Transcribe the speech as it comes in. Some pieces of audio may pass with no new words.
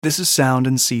This is Sound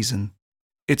and Season.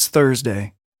 It's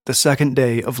Thursday, the second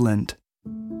day of Lent.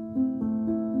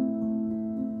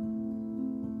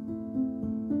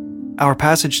 Our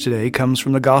passage today comes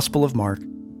from the Gospel of Mark,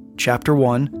 chapter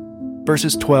 1,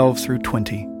 verses 12 through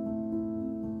 20.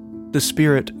 The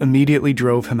Spirit immediately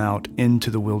drove him out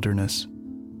into the wilderness,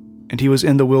 and he was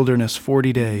in the wilderness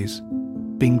 40 days,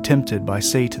 being tempted by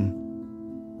Satan.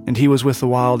 And he was with the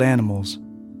wild animals,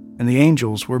 and the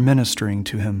angels were ministering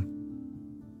to him.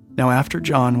 Now after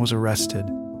John was arrested,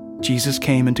 Jesus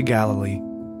came into Galilee,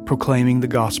 proclaiming the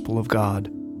gospel of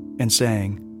God, and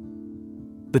saying,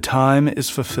 "The time is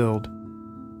fulfilled,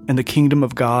 and the kingdom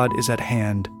of God is at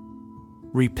hand.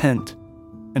 Repent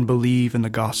and believe in the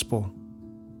gospel."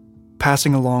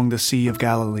 Passing along the Sea of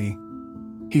Galilee,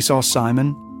 he saw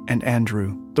Simon and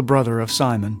Andrew, the brother of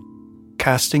Simon,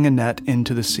 casting a net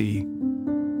into the sea,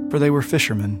 for they were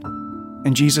fishermen.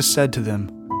 And Jesus said to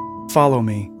them, "Follow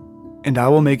me, and I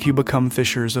will make you become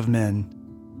fishers of men."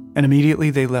 And immediately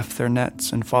they left their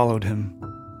nets and followed him.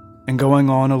 And going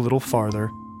on a little farther,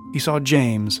 he saw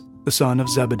James, the son of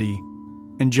Zebedee,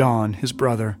 and John, his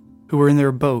brother, who were in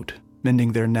their boat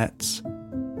mending their nets.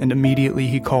 And immediately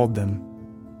he called them.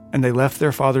 And they left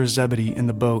their father Zebedee in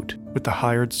the boat with the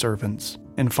hired servants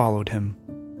and followed him.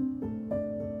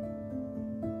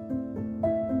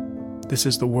 This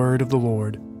is the word of the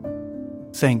Lord.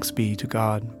 Thanks be to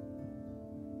God.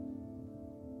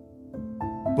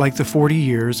 Like the 40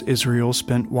 years Israel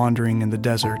spent wandering in the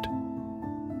desert,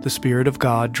 the Spirit of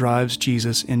God drives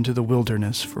Jesus into the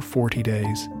wilderness for 40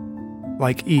 days.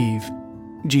 Like Eve,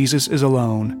 Jesus is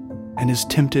alone and is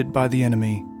tempted by the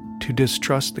enemy to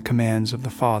distrust the commands of the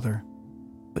Father.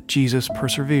 But Jesus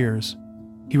perseveres.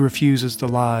 He refuses the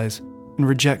lies and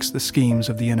rejects the schemes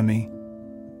of the enemy.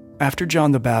 After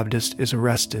John the Baptist is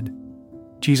arrested,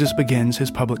 Jesus begins his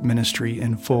public ministry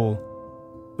in full.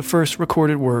 The first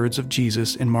recorded words of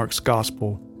Jesus in Mark's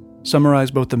Gospel summarize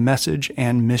both the message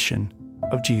and mission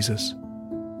of Jesus.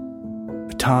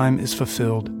 The time is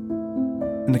fulfilled,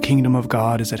 and the kingdom of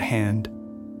God is at hand.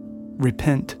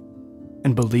 Repent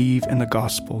and believe in the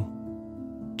gospel.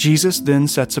 Jesus then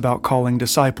sets about calling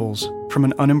disciples from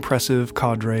an unimpressive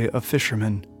cadre of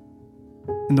fishermen.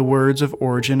 In the words of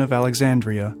Origen of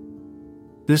Alexandria,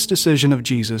 this decision of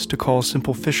Jesus to call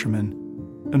simple fishermen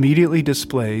immediately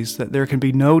displays that there can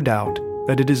be no doubt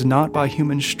that it is not by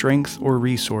human strength or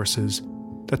resources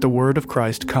that the word of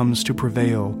Christ comes to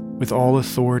prevail with all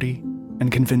authority and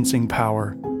convincing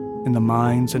power in the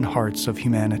minds and hearts of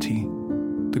humanity.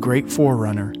 The great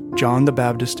forerunner, John the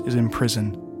Baptist, is in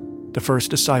prison. The first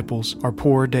disciples are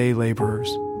poor day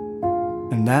laborers.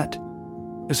 And that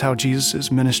is how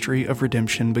Jesus' ministry of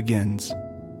redemption begins,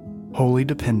 wholly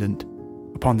dependent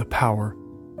upon the power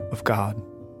of God.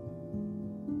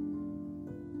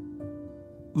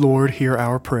 Lord, hear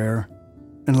our prayer,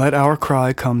 and let our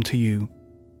cry come to you.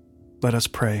 Let us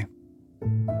pray.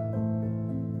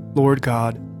 Lord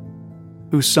God,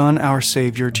 whose Son, our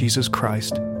Savior, Jesus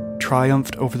Christ,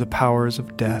 triumphed over the powers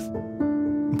of death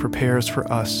and prepares for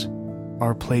us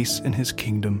our place in his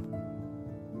kingdom,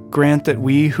 grant that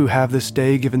we who have this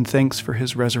day given thanks for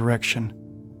his resurrection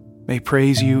may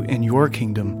praise you in your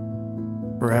kingdom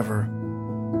forever.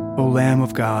 O Lamb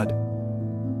of God,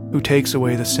 who takes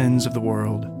away the sins of the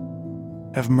world,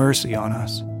 have mercy on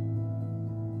us.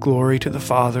 Glory to the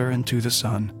Father, and to the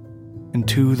Son, and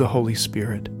to the Holy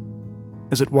Spirit,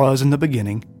 as it was in the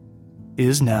beginning,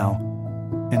 is now,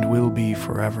 and will be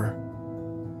forever.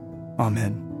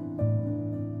 Amen.